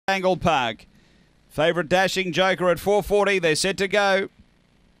Angle-Park. Favourite Dashing Joker at 4:40. They're set to go.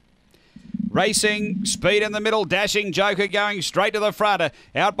 Racing, speed in the middle, Dashing Joker going straight to the front.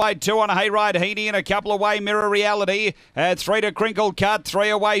 Out by 2 on Hayride Heaney and a couple away Mirror Reality. 3 to Crinkle Cut, 3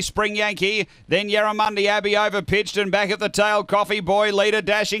 away Spring Yankee. Then Yarramundi Abbey over pitched and back at the tail. Coffee Boy, leader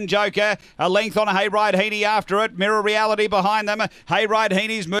Dashing Joker. A length on Hayride Heaney after it. Mirror Reality behind them. Hayride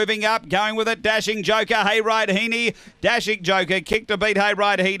Heaney's moving up, going with it. Dashing Joker, Hayride Heaney. Dashing Joker kicked to beat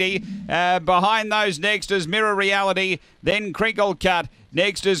Hayride Heaney. Behind those next is Mirror Reality. Then Crinkle Cut.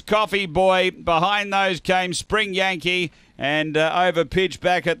 Next is Coffee Boy. Behind those came Spring Yankee and over pitch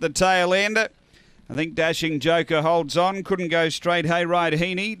back at the tail end. I think Dashing Joker holds on. Couldn't go straight Hayride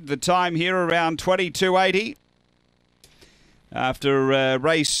Heaney. The time here around 22.80 after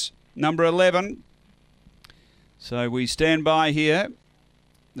race number 11. So we stand by here.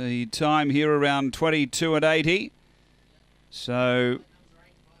 The time here around 22.80. So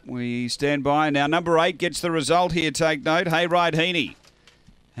we stand by. Now number 8 gets the result here. Take note. Hayride Heaney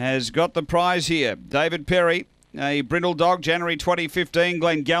has got the prize here. David Perry, a brindle dog, January 2015.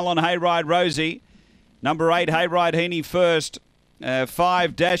 Glengallon, Hayride Rosie. Number 8, Hayride Heaney first.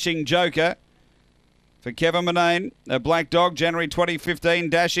 5, Dashing Joker for Kevin Manane. A black dog, January 2015.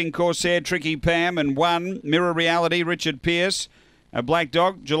 Dashing Corsair, Tricky Pam. And 1, Mirror Reality, Richard Pierce. A black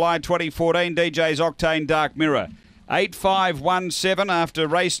dog, July 2014. DJ's Octane Dark Mirror. 8-5-1-7 after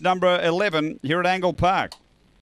race number 11 here at Angle-Park.